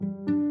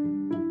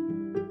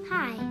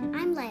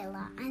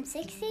I'm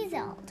 6 years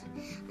old.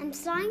 I'm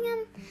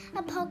starting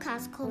a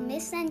podcast called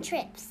Myths and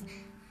Trips.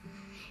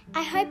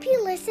 I hope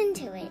you listen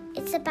to it.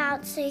 It's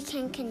about so you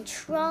can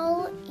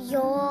control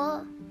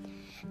your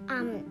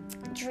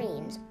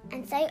dreams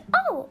and say,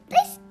 oh,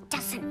 this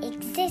doesn't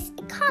exist.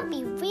 It can't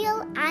be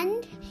real,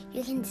 and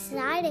you can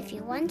decide if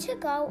you want to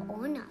go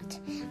or not.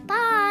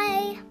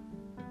 Bye!